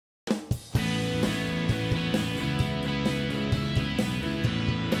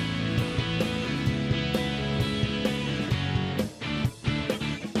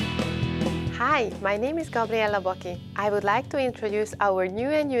Hi, my name is Gabriela Bocchi. I would like to introduce our new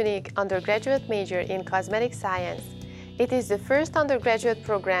and unique undergraduate major in Cosmetic Science. It is the first undergraduate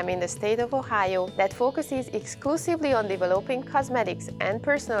program in the state of Ohio that focuses exclusively on developing cosmetics and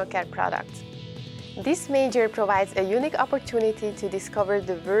personal care products. This major provides a unique opportunity to discover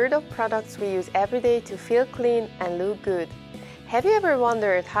the world of products we use every day to feel clean and look good. Have you ever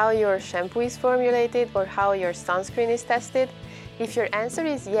wondered how your shampoo is formulated or how your sunscreen is tested? If your answer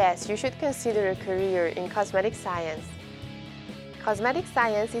is yes, you should consider a career in cosmetic science. Cosmetic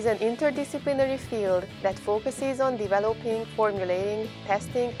science is an interdisciplinary field that focuses on developing, formulating,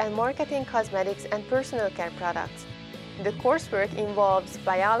 testing, and marketing cosmetics and personal care products. The coursework involves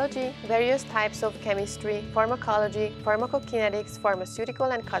biology, various types of chemistry, pharmacology, pharmacokinetics, pharmaceutical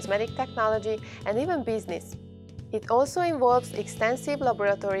and cosmetic technology, and even business. It also involves extensive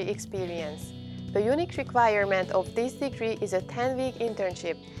laboratory experience. The unique requirement of this degree is a 10-week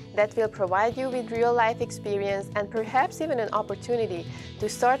internship that will provide you with real-life experience and perhaps even an opportunity to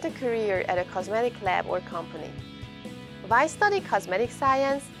start a career at a cosmetic lab or company. Why study cosmetic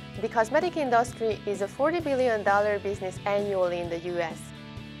science? The cosmetic industry is a $40 billion business annually in the US.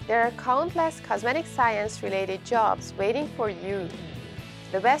 There are countless cosmetic science-related jobs waiting for you.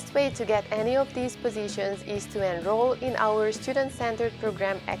 The best way to get any of these positions is to enroll in our student-centered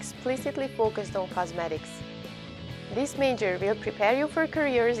program explicitly focused on cosmetics. This major will prepare you for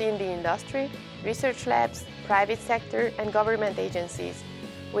careers in the industry, research labs, private sector, and government agencies.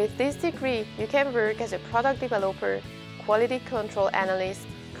 With this degree, you can work as a product developer, quality control analyst,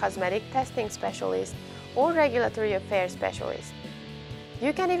 cosmetic testing specialist, or regulatory affairs specialist.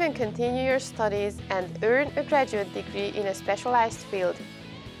 You can even continue your studies and earn a graduate degree in a specialized field.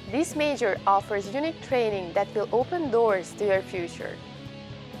 This major offers unique training that will open doors to your future.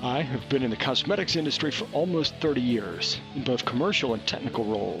 I have been in the cosmetics industry for almost 30 years, in both commercial and technical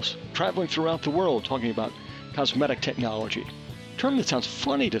roles, traveling throughout the world talking about cosmetic technology. A term that sounds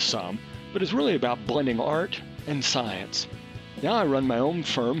funny to some, but is really about blending art and science. Now I run my own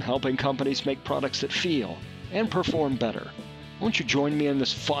firm helping companies make products that feel and perform better. Won't you join me in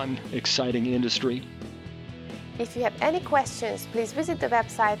this fun, exciting industry? If you have any questions, please visit the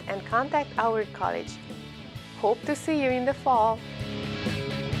website and contact our college. Hope to see you in the fall.